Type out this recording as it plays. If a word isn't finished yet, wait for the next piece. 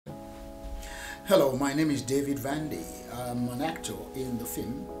Hello, my name is David Vandy. I'm an actor in the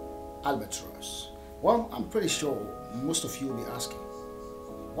film Albatross. Well, I'm pretty sure most of you will be asking,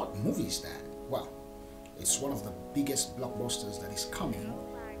 what movie is that? Well, it's one of the biggest blockbusters that is coming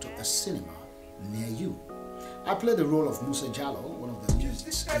to a cinema near you. I play the role of Musa Jallo, one of the leads in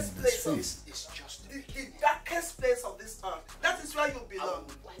this film. It's just the darkest place of this earth. That is where you belong. I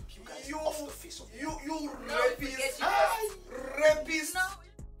will wipe you guys off the face of the earth. You rapist.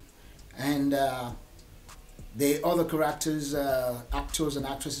 And the other characters, actors and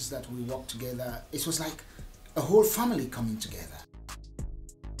actresses that we worked together, it was like a whole family coming together.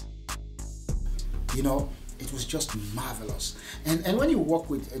 You know, it was just marvelous. And when you work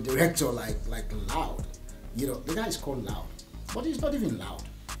with a director like Loud, you know, the guy is called Loud, but he's not even loud.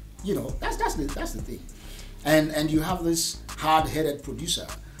 You know, that's the thing. And you have this hard-headed producer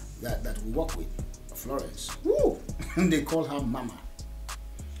that we work with, Florence. Woo! And they call her Mama.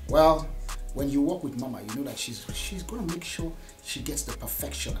 Well, when you work with Mama, you know that she's gonna make sure she gets the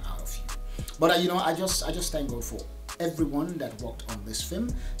perfection out of you. But you know, I just thank God for everyone that worked on this film,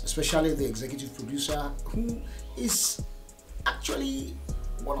 especially the executive producer, who is actually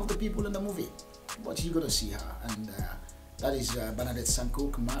one of the people in the movie. But you're gonna see her, and that is Bernadette Sanko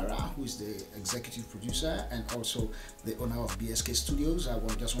Kamara, who is the executive producer and also the owner of BSK Studios. I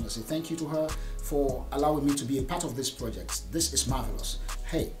just want to say thank you to her for allowing me to be a part of this project. This is marvelous.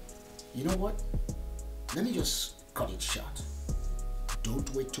 Hey, you know what? Let me just cut it short. Don't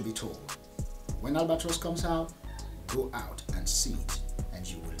wait to be told. When Albatross comes out, go out and see it, and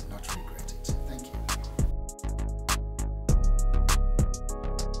you will not regret it. Thank you.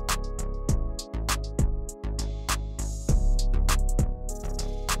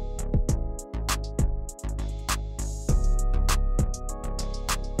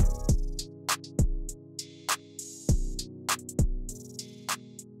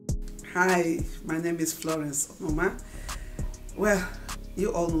 Hi, my name is Florence Onoma. Well,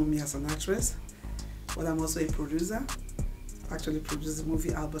 you all know me as an actress, but I'm also a producer. I actually produced the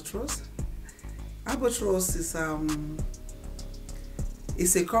movie Albatross. Albatross is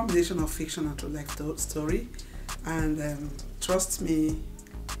it's a combination of fiction and true-life story, and trust me,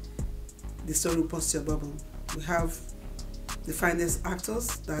 the story will burst your bubble. We have the finest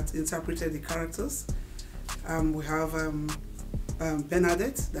actors that interpreted the characters. We have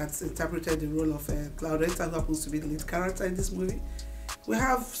Bernadette that interpreted the role of Claudette, who happens to be the lead character in this movie. We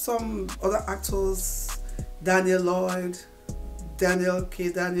have some other actors, Daniel Lloyd, Daniel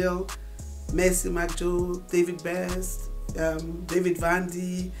K. Daniel, Mercy McJoe, David Best, David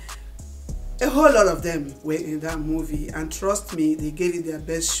Vandy. A whole lot of them were in that movie, and trust me, they gave it their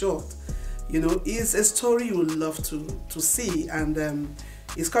best shot. You know, it's a story you would love to see, and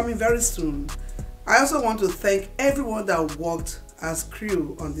it's coming very soon. I also want to thank everyone that worked as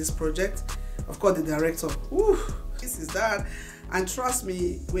crew on this project. Of course, the director, this is that. And trust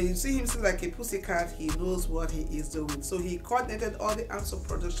me, when you see him sing like a pussycat, he knows what he is doing. So he coordinated all the arms of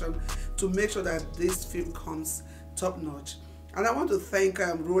production to make sure that this film comes top notch. And I want to thank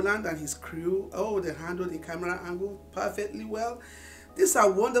Roland and his crew. Oh, they handled the camera angle perfectly well. These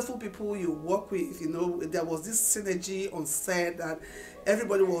are wonderful people you work with. You know, there was this synergy on set that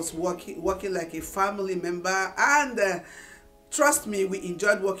everybody was working like a family member, and trust me, we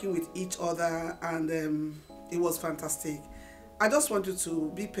enjoyed working with each other, and it was fantastic. I just want you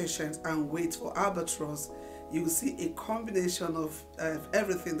to be patient and wait for Albatross. You will see a combination of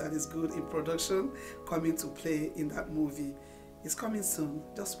everything that is good in production coming to play in that movie. It's coming soon.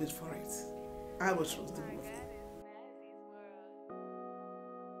 Just wait for it. Albatross, the movie.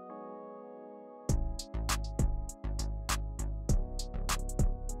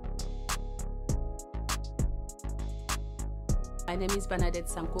 My name is Bernadette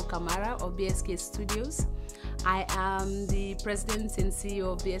Sanko Kamara of BSK Studios. I am the president and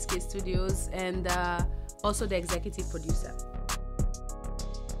CEO of BSK Studios, and also the executive producer.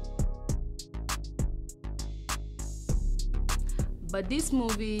 But this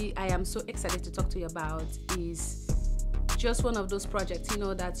movie I am so excited to talk to you about is just one of those projects, you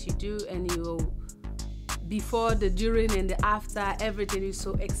know, that you do, and you, before, the during, and the after, everything is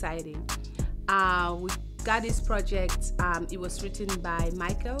so exciting. We got this project, it was written by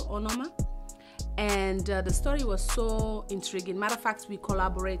Michael Onoma, and the story was so intriguing. Matter of fact, we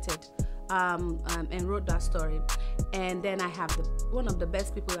collaborated and wrote that story. And then I have one of the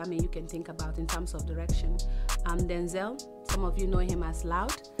best people, I mean, you can think about in terms of direction, Denzel. Some of you know him as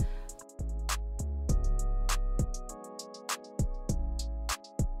Loud.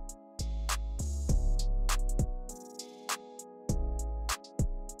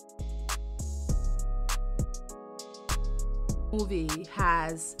 Movie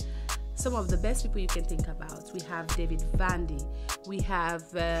has some of the best people you can think about. We have David Vandy, we have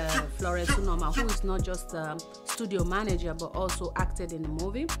Florence Unoma, who is not just a studio manager but also acted in the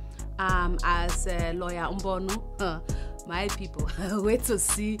movie as lawyer Mbonu. My people, wait to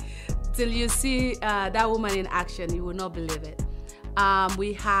see till you see that woman in action. You will not believe it.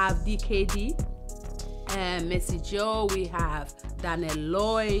 We have DKD, Messi Joe, we have Daniel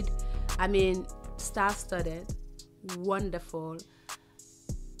Lloyd. I mean, star-studded, wonderful.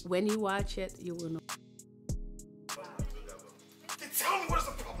 When you watch it, you will know. Tell me what is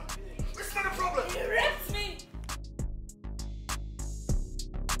the problem? It's not a problem. He raped me.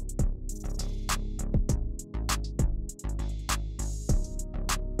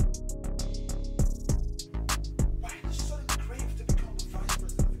 Why this sudden crave to become the vice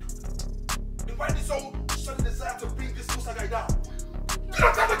president of the company? And why this so sudden desire to bring this Musa guy down? You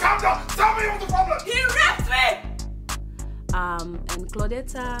don't have to calm down. Tell me what's the problem. He raped me. And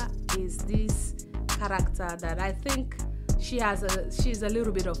Claudetta is this character that I think she's a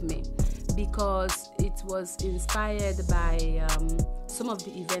little bit of me, because it was inspired by some of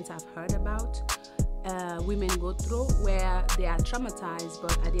the events I've heard about women go through, where they are traumatized,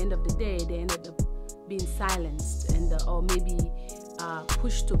 but at the end of the day they ended up being silenced and or maybe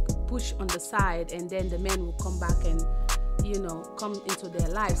pushed on the side, and then the men will come back and come into their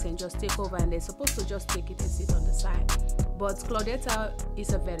lives and just take over, and they're supposed to just take it and sit on the side. But Claudetta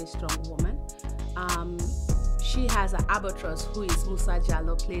is a very strong woman. She has an Albatross, who is Musa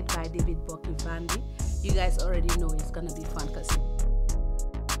Jallo, played by David Vandy. You guys already know it's gonna be fun because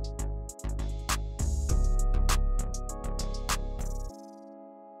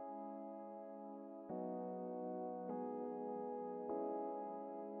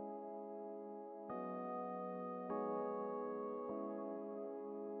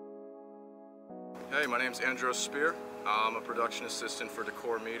Hey, my name's Andrew Spear. I'm a production assistant for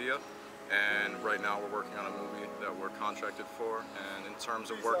Decor Media, and right now we're working on a movie that we're contracted for. And in terms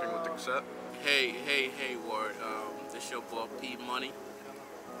of working with the set, Hey, Ward. This your boy P Money.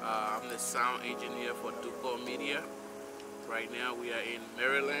 I'm the sound engineer for Decor Media. Right now we are in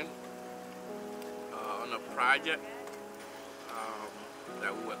Maryland on a project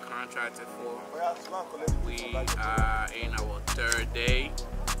that we were contracted for. We are in our 3rd day.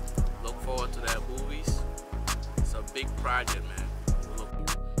 Look forward to that movies. It's a big project, man.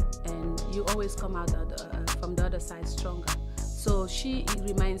 And you always come out from the other side stronger. So it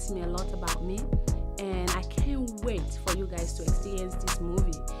reminds me a lot about me, and I can't wait for you guys to experience this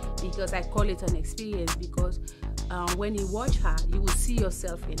movie, because I call it an experience, because when you watch her, you will see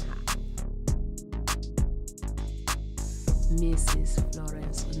yourself in her. Mrs.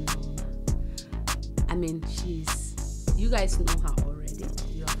 Florence Unoma. I mean, you guys know her already.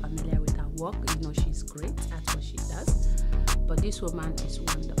 You are familiar with her work. You know she's great at what she does. But this woman is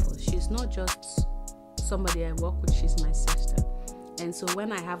wonderful. She's not just somebody I work with, she's my sister. And so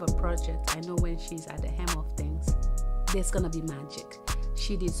when I have a project, I know when she's at the helm of things, there's gonna be magic.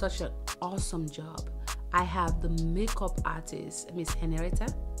 She did such an awesome job. I have the makeup artist, Miss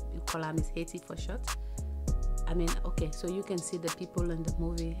Henrietta. You call her Miss Haiti for short. I mean, okay, so you can see the people in the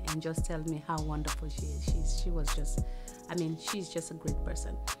movie and just tell me how wonderful she is. She's just a great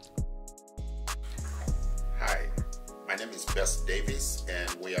person. Hi, my name is Bess Davis,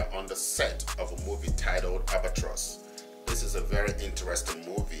 and we are on the set of a movie titled Albatross. This is a very interesting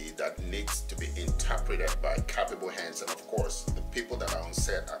movie that needs to be interpreted by capable hands, and of course, the people that are on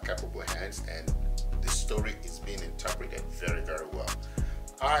set are capable hands, and the story is being interpreted very, very well.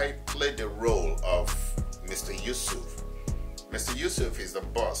 I played the role of Mr. Yusuf. Mr. Yusuf is the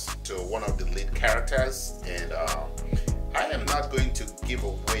boss to one of the lead characters, and I am not going to give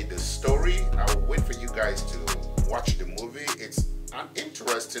away the story. I will wait for you guys to watch the movie. It's an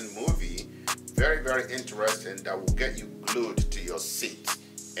interesting movie, very, very interesting, that will get you glued to your seat.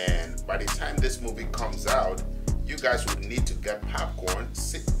 And by the time this movie comes out, you guys will need to get popcorn,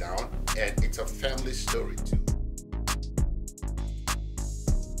 sit down, and it's a family story too.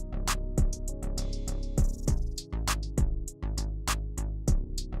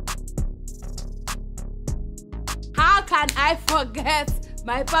 How can I forget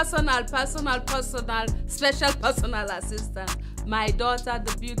my personal special personal assistant, my daughter,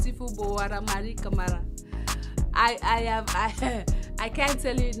 the beautiful Bowara Marie Kamara. I can't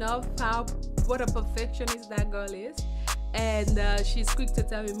tell you enough what a perfectionist that girl is, and she's quick to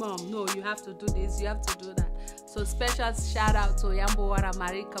tell me, Mom, no, you have to do this, you have to do that. So special shout out to Yambowara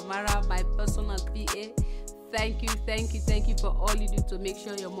Marie Kamara, my personal PA. Thank you for all you do to make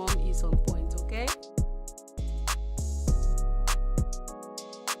sure your mom is on point, okay?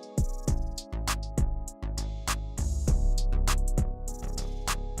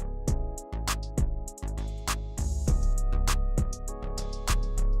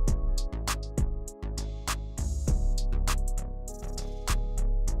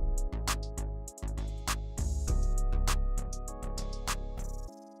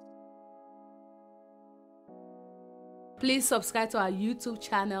 Please subscribe to our YouTube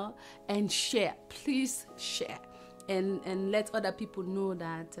channel and share. Please share. And let other people know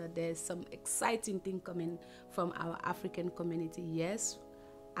that there's some exciting thing coming from our African community. Yes,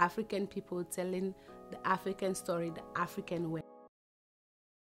 African people telling the African story the African way.